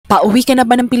Pauwi ka na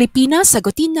ba ng Pilipinas?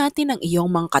 Sagutin natin ang iyong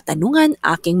mga katanungan,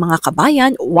 aking mga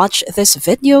kabayan. Watch this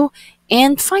video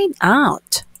and find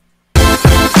out.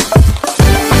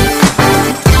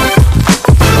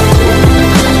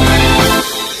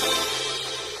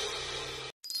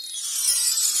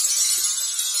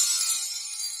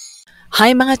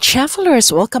 Hi mga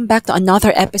travelers! Welcome back to another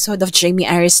episode of Jamey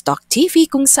Iris TALK TV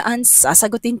kung saan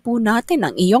sasagutin po natin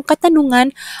ang iyong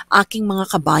katanungan, aking mga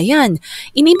kabayan.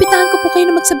 Inimbitahan ko po kayo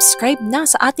na mag-subscribe na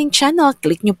sa ating channel.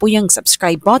 Click nyo po yung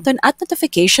subscribe button at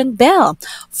notification bell.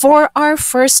 For our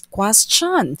first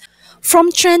question, from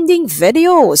trending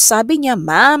videos, sabi niya,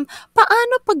 ma'am,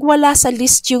 paano pag wala sa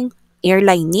list yung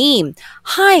airline name?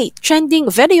 Hi, trending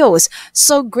videos.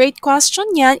 So, great question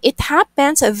yan. It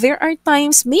happens, there are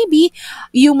times maybe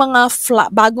yung mga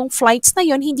bagong flights na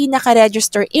yon hindi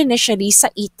naka-register initially sa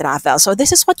etravel. So,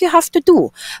 this is what you have to do.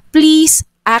 Please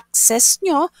access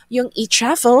nyo yung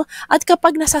etravel at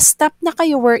kapag nasa step na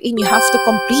kayo wherein you have to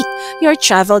complete your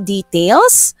travel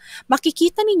details,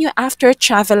 makikita ninyo after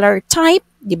traveler type,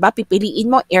 di ba, pipiliin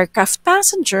mo aircraft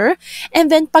passenger, and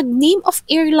then pag name of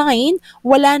airline,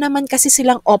 wala naman kasi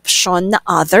silang option na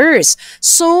others.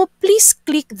 So, please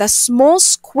click the small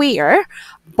square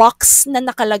box na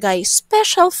nakalagay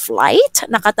special flight,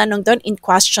 nakatanong doon in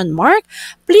question mark.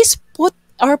 Please put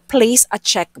or place a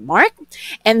check mark,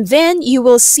 and then you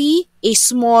will see a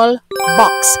small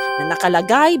box na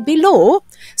nakalagay below,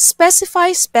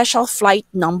 specify special flight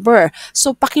number.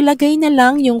 So, pakilagay na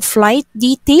lang yung flight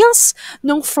details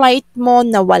nung flight mo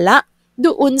na wala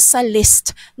doon sa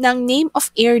list ng name of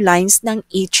airlines ng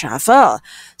etravel.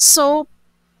 So,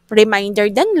 reminder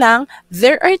din lang,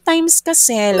 there are times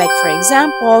kasi, like for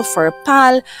example, for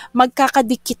PAL,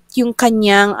 magkakadikit yung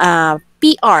kanyang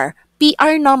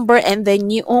PR number and then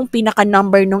yung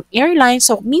pinaka-number ng airline.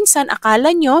 So, minsan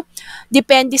akala nyo,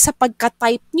 depende sa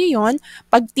pagka-type nyo yon,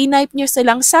 pag tinype nyo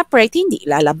silang separate, hindi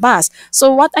lalabas.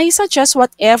 So, what I suggest,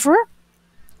 whatever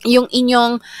yung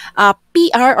inyong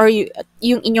PR or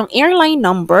yung inyong airline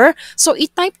number, so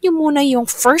i-type nyo muna yung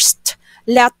first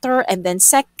letter and then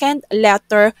second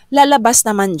letter, lalabas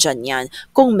naman dyan yan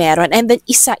kung meron. And then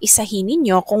isa-isahin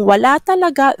ninyo. Kung wala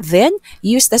talaga, then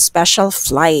use the special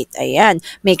flight. Ayan.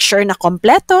 Make sure na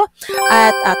kompleto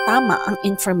at tama ang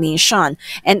information.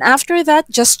 And after that,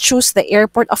 just choose the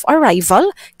airport of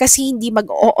arrival kasi hindi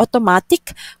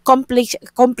mag-automatic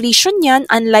completion yan.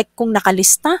 Unlike kung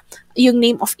nakalista yung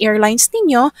name of airlines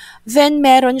ninyo, then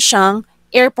meron siyang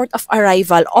airport of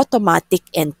arrival automatic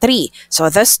entry. So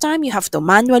this time, you have to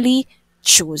manually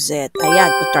choose it.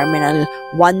 Ayan, kung Terminal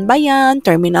 1 ba yan,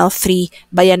 Terminal 3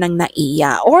 ba yan ng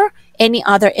NAIA, or any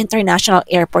other international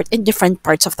airport in different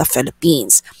parts of the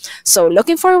Philippines. So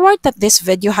looking forward that this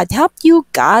video had helped you.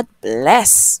 God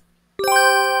bless.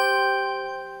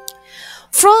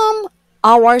 From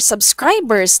our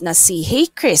subscribers na si Hey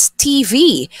Chris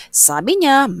TV, sabi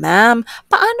niya, ma'am,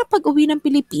 paano pag uwi ng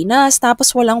Pilipinas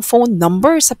tapos walang phone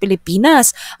number sa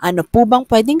Pilipinas? Ano po bang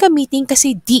pwedeng gamitin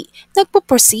kasi di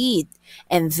nagpo-proceed?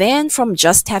 And then from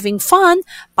Just Having Fun,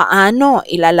 paano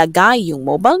ilalagay yung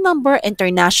mobile number?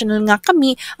 International nga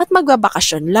kami at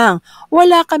magbabakasyon lang.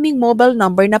 Wala kaming mobile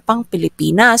number na pang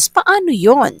Pilipinas. Paano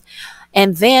yon?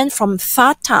 And then from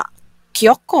Thata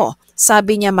Kyoko,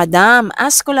 sabi niya, madam,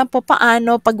 ask ko lang po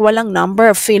paano pag walang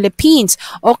number, Philippines.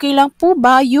 Okay lang po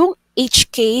ba yung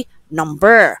HK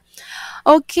number?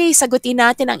 Okay, sagutin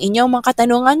natin ang inyong mga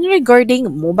katanungan regarding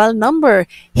mobile number.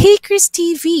 Hey Chris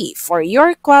TV, for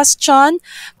your question,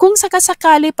 kung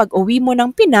sakasakali pag uwi mo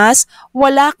ng Pinas,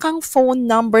 wala kang phone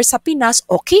number sa Pinas,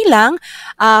 okay lang,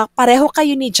 pareho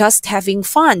kayo ni Just Having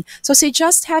Fun. So si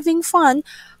Just Having Fun,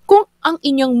 kung ang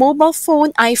inyong mobile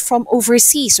phone ay from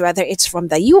overseas, whether it's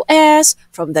from the US,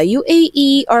 from the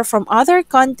UAE, or from other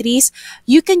countries,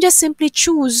 you can just simply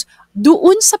choose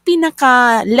doon sa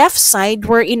pinaka-left side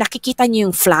wherein nakikita nyo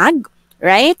yung flag,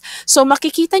 right? So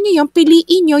makikita nyo yung,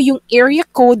 piliin nyo yung area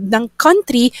code ng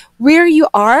country where you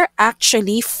are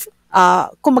actually,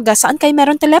 kumaga saan kayo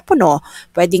meron telepono.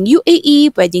 Pwedeng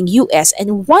UAE, pwedeng US.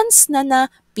 And once na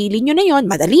napili nyo na yon,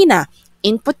 madali na.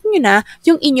 Input nyo na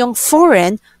yung inyong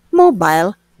foreign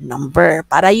mobile number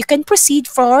para you can proceed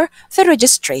for the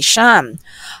registration.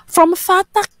 From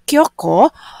Thata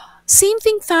Kyoko, same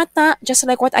thing Thata, just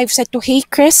like what I've said to Hey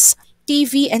Chris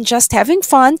TV and Just Having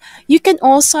Fun, you can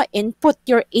also input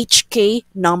your HK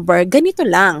number. Ganito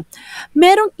lang.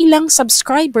 Merong ilang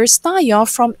subscribers tayo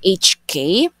from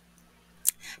HK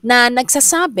na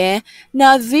nagsasabi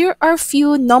na there are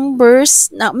few numbers,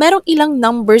 na merong ilang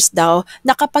numbers daw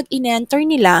na kapag in-enter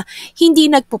nila, hindi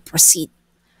nagpo-proceed.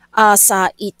 sa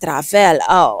e-travel.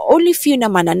 Only few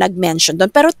naman na nag-mention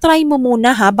doon. Pero try mo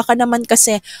muna ha, baka naman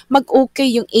kasi mag-okay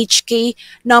yung HK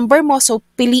number mo. So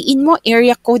piliin mo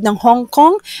area code ng Hong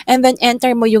Kong and then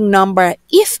enter mo yung number.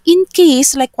 If in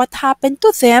case like what happened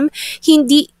to them,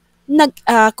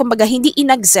 kumbaga hindi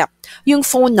inaccept yung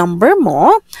phone number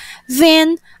mo,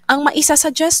 then ang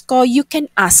maisasuggest ko, you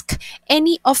can ask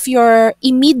any of your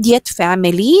immediate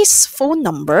family's phone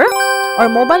number or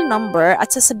mobile number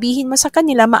at sasabihin mo sa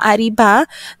kanila, maari ba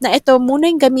na ito muna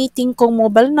yung gamitin kong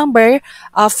mobile number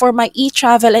for my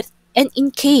e-travel and in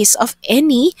case of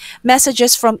any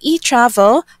messages from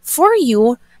e-travel for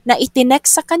you na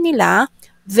itinext sa kanila,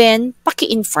 then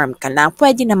paki-inform ka lang.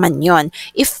 Pwede naman yon.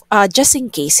 If just in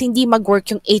case hindi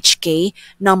mag-work yung HK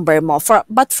number mo.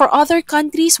 But for other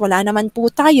countries, wala naman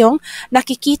po tayong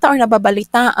nakikita or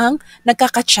nababalitaang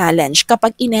nagkaka-challenge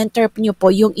kapag in-enter nyo po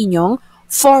yung inyong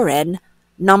foreign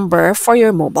number for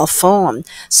your mobile phone.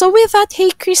 So with that,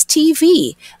 hey Chris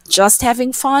TV, just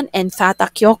having fun and Tata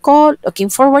Kyoko, looking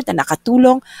forward na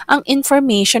nakatulong ang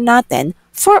information natin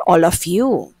for all of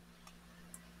you.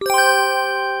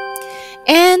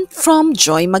 And from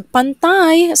Joy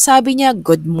Magpantay, sabi niya,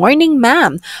 good morning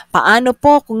ma'am. Paano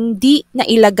po kung di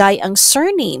nailagay ang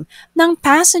surname ng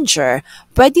passenger?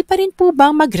 Pwede pa rin po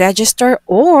bang mag-register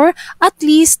or at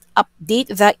least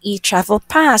update the e-travel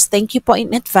pass? Thank you po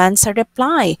in advance sa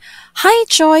reply. Hi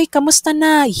Joy, kamusta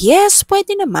na? Yes,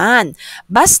 pwede naman.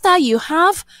 Basta you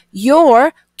have your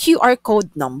QR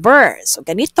code number. So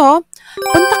ganito,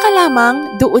 punta ka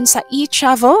lamang doon sa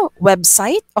e-travel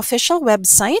website, official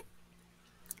website.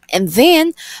 And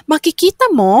then,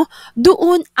 makikita mo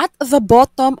doon at the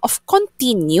bottom of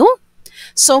continue.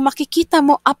 So, makikita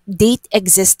mo update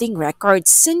existing records.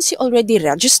 Since you already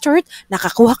registered,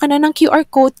 nakakuha ka na ng QR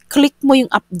code, click mo yung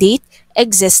update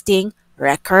existing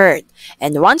record.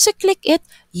 And once you click it,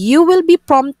 you will be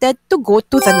prompted to go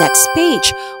to the next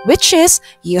page, which is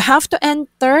you have to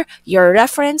enter your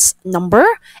reference number.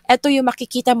 Ito yung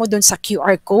makikita mo dun sa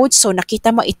QR code. So, nakita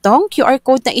mo itong QR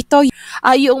code na ito,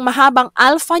 yung mahabang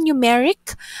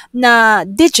alphanumeric na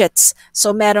digits. So,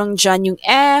 merong dyan yung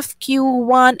F,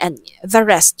 Q1, and the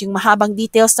rest. Yung mahabang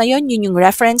details na yun yung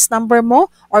reference number mo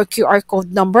or QR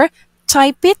code number.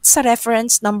 Type it sa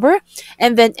reference number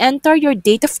and then enter your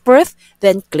date of birth,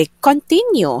 then click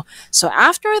continue. So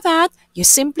after that, you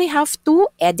simply have to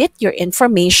edit your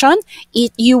information.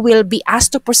 You will be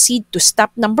asked to proceed to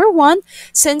step number 1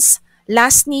 since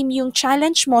last name yung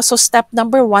challenge mo. So step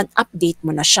number 1, update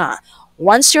mo na siya.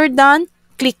 Once you're done,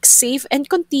 click save and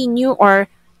continue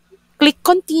or click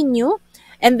continue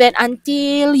and then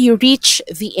until you reach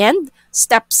the end,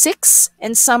 step 6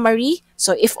 and summary.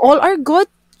 So if all are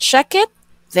good, check it,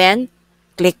 then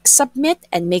click submit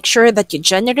and make sure that you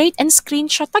generate and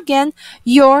screenshot again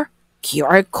your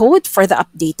QR code for the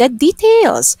updated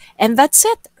details. And that's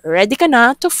it. Ready ka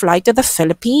na to fly to the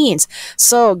Philippines.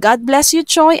 So, God bless you,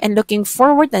 Joy, and looking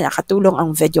forward na nakatulong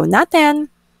ang video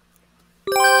natin.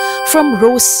 From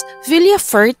Rose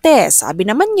Villaferte, sabi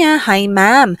naman niya, hi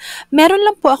ma'am, meron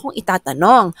lang po akong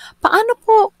itatanong. Paano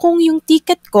po kung yung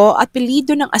ticket ko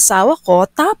apelyido ng asawa ko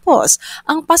tapos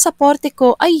ang pasaporte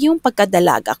ko ay yung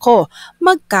pagkadalaga ko?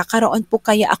 Magkakaroon po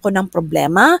kaya ako ng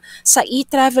problema? Sa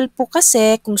e-travel po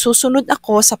kasi kung susunod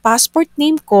ako sa passport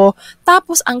name ko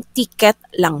tapos ang ticket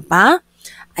lang pa?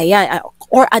 Ayan,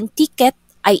 or ang ticket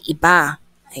ay iba.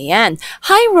 Ayan.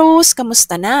 Hi Rose,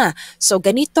 kamusta na? So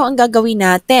ganito ang gagawin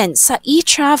natin. Sa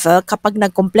e-travel, kapag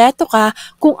nagkumpleto ka,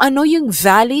 kung ano yung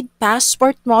valid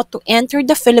passport mo to enter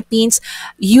the Philippines,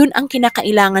 yun ang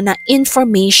kinakailangan na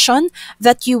information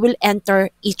that you will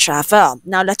enter e-travel.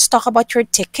 Now let's talk about your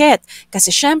ticket.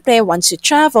 Kasi syempre, once you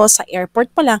travel sa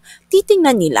airport pa lang,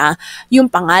 titingnan nila yung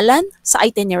pangalan sa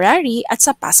itinerary at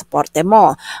sa pasaporte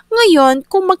mo. Ngayon,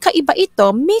 kung magkaiba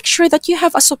ito, make sure that you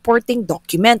have a supporting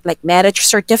document like marriage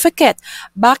certificate.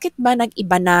 Bakit ba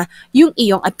nag-iba na yung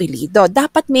iyong apelido?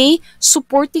 Dapat may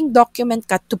supporting document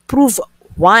ka to prove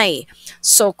why.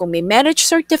 So, kung may marriage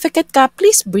certificate ka,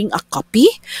 please bring a copy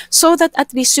so that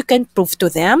at least you can prove to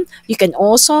them. You can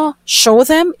also show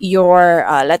them your,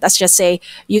 let us just say,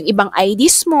 yung ibang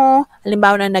IDs mo.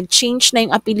 Halimbawa na nag-change na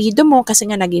yung apelido mo kasi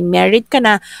nga naging married ka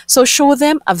na. So, show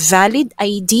them a valid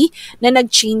ID na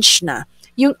nag-change na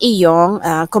yung iyong,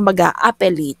 kumbaga,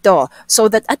 apelido. So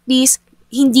that at least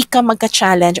hindi ka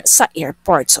magka-challenge sa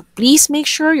airport. So please make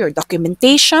sure your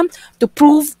documentation to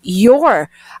prove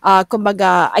your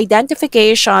kumbaga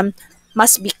identification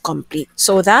must be complete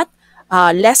so that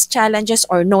less challenges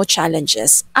or no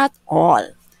challenges at all.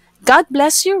 God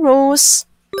bless you, Rose.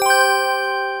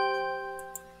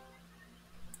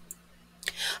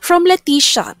 From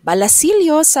Leticia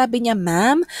Balasilio, sabi niya,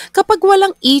 Ma'am, kapag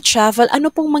walang e-travel, ano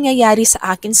pong mangyayari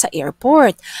sa akin sa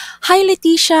airport? Hi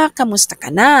Leticia, kamusta ka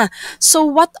na? So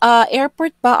what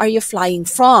airport ba are you flying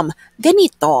from?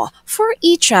 Ganito, for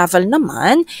e-travel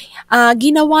naman,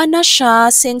 ginawa na siya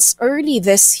since early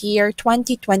this year,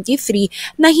 2023,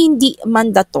 na hindi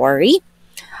mandatory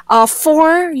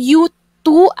for you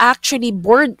to actually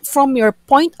board from your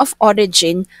point of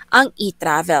origin ang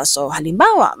e-travel. So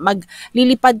halimbawa,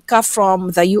 maglilipad ka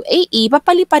from the UAE,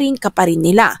 papaliparin ka pa rin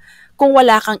nila kung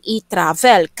wala kang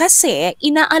e-travel kasi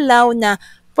inaalaw na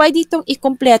pwede itong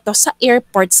ikumpleto sa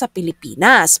airport sa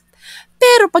Pilipinas.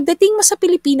 Pero pagdating mo sa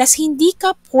Pilipinas, hindi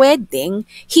ka pwedeng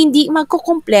hindi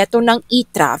magkukumpleto ng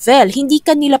e-travel. Hindi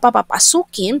ka nila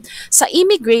papapasukin sa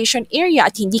immigration area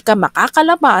at hindi ka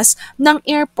makakalabas ng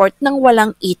airport nang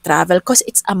walang e-travel because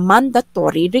it's a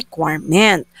mandatory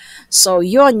requirement. So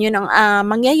yun ang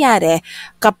mangyayari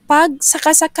kapag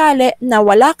sakasakali na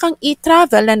wala kang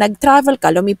e-travel, na nag-travel ka,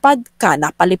 lumipad ka,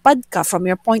 napalipad ka from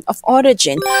your point of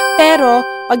origin, pero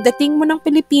pagdating mo ng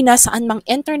Pilipinas, saan mang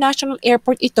international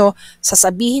airport ito,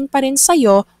 sasabihin pa rin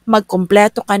sa'yo,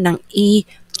 magkumpleto ka ng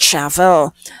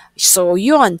e-travel. So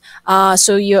yun,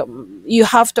 so you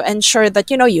have to ensure that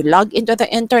you log into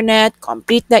the internet,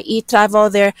 complete the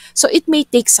e-travel there. So it may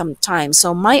take some time.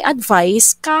 So my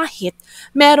advice, kahit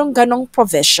merong ganong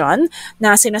provision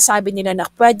na sinasabi nila na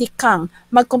pwede kang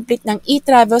mag-complete ng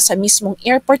e-travel sa mismong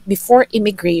airport before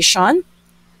immigration,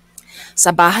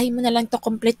 sa bahay mo na lang to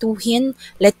kumpletuhin,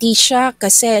 Leticia,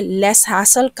 kasi less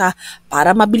hassle ka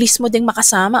para mabilis mo ding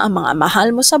makasama ang mga mahal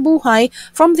mo sa buhay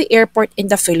from the airport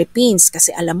in the Philippines.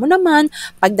 Kasi alam mo naman,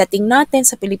 pagdating natin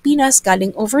sa Pilipinas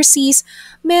galing overseas,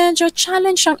 medyo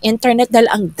challenge ang internet dahil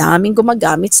ang daming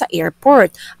gumagamit sa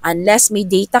airport. Unless may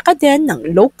data ka din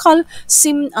ng local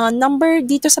SIM number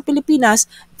dito sa Pilipinas,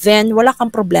 then wala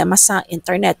kang problema sa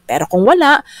internet. Pero kung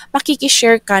wala,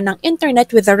 makikishare ka ng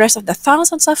internet with the rest of the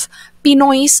thousands of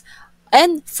Pinoys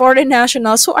and foreign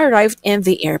nationals who arrived in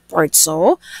the airport.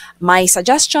 So, my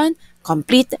suggestion,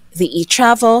 complete the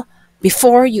e-travel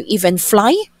before you even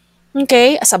fly.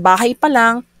 Okay, sa bahay pa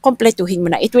lang, kompletuhin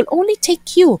mo na. It will only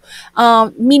take you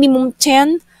minimum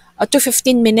 10 to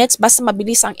 15 minutes, basta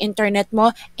mabilis ang internet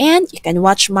mo, and you can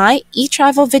watch my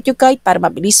e-travel video guide para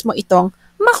mabilis mo itong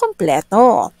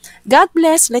makumpleto. God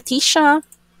bless, Leticia.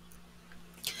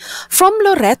 From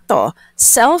Loreto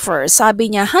Selver,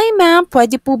 sabi niya, Hi ma'am,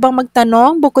 pwede po bang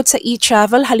magtanong bukod sa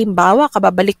e-travel? Halimbawa,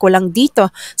 kababalik ko lang dito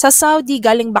sa Saudi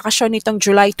galing bakasyon nitong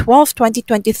July 12,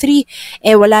 2023.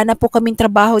 Wala na po kaming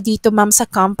trabaho dito ma'am sa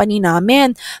company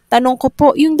namin. Tanong ko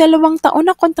po, yung 2 taon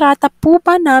na kontrata po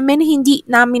ba namin hindi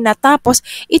namin natapos,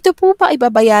 ito po ba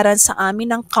ibabayaran sa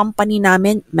amin ng company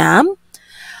namin ma'am?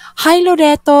 Hi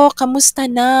Loreto,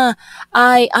 kamusta na?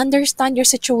 I understand your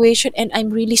situation and I'm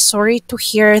really sorry to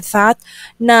hear that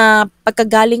na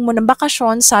pagkagaling mo ng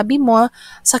bakasyon, sabi mo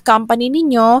sa company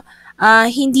ninyo,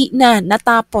 hindi na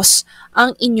natapos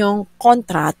ang inyong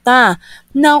kontrata.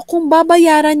 Now, kung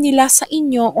babayaran nila sa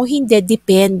inyo o hindi,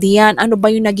 depende yan. Ano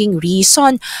ba yung naging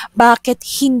reason? Bakit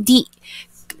hindi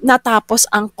natapos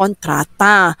ang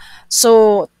kontrata?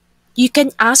 So, you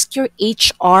can ask your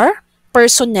HR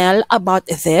personnel about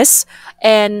this,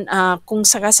 and kung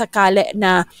sakasakali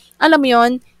na alam mo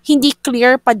yon, hindi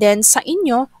clear pa din sa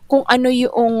inyo kung ano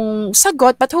yung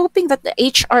sagot, but hoping that the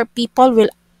HR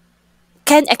people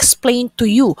can explain to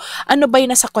you ano ba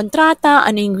yung nasa kontrata,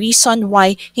 ano yung reason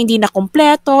why hindi na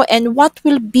kompleto, and what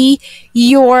will be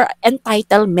your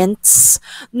entitlements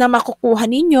na makukuha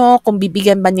ninyo, kung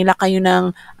bibigyan ba nila kayo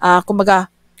ng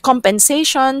kumbaga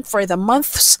compensation for the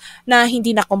months na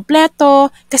hindi na kompleto,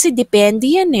 kasi depende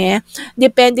yan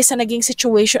depende sa naging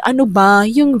situation, ano ba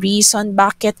yung reason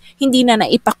bakit hindi na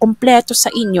naipakompleto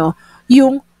sa inyo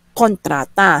yung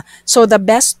kontrata. So the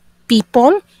best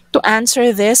people to answer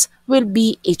this will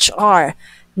be HR.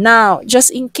 Now,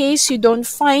 just in case you don't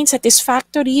find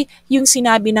satisfactory yung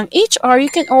sinabi ng HR,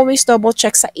 you can always double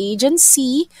check sa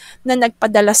agency na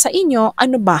nagpadala sa inyo,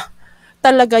 ano ba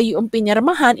talaga yung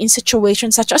pinirmahan in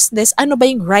situations such as this, ano ba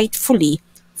yung rightfully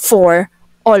for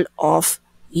all of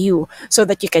you, so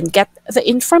that you can get the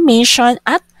information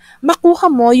at makuha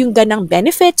mo yung ganang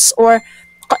benefits or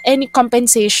any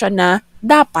compensation na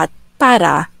dapat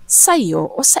para sa iyo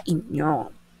o sa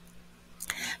inyo.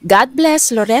 God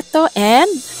bless, Loreto, and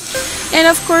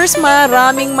of course,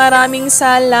 maraming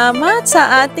salamat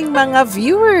sa ating mga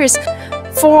viewers.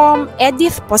 From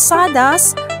Edith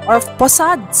Posadas, or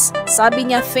Posads. Sabi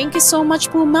niya, thank you so much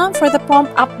po ma'am for the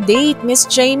prompt update. Miss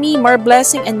Jamey, more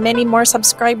blessing and many more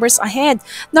subscribers ahead.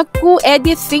 Naku,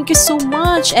 Edith, thank you so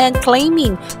much. And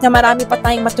claiming na marami pa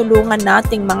tayong matulungan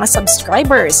nating mga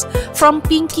subscribers. From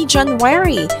Pinky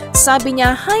January, sabi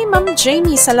niya, hi Ma'am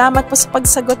Jamey, salamat po sa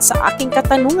pagsagot sa aking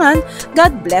katanungan.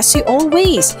 God bless you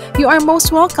always. You are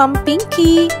most welcome,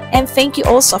 Pinky. And thank you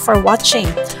also for watching.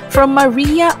 From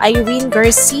Maria Irene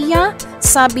Garcia,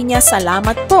 sabi niya,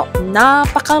 salamat po.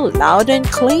 Napaka-loud and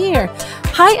clear.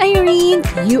 Hi Irene,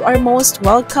 you are most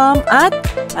welcome at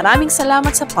maraming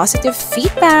salamat sa positive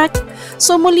feedback.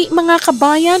 So muli mga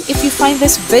kabayan, if you find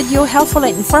this video helpful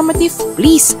and informative,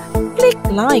 please click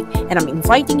like and I'm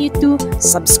inviting you to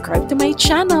subscribe to my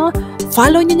channel.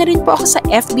 Follow niyo na rin po ako sa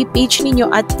FB page ninyo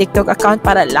at TikTok account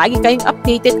para lagi kayong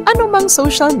updated anumang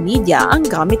social media ang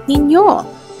gamit ninyo.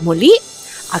 Muli,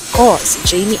 ako si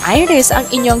Jamey Iris, ang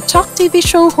inyong Talk TV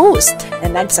show host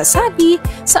na nagsasabi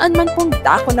saan man pong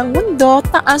dako ng mundo,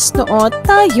 taas noo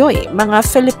tayo'y mga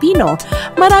Filipino.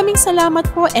 Maraming salamat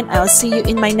po and I'll see you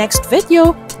in my next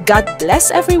video. God bless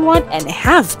everyone and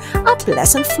have a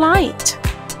pleasant flight.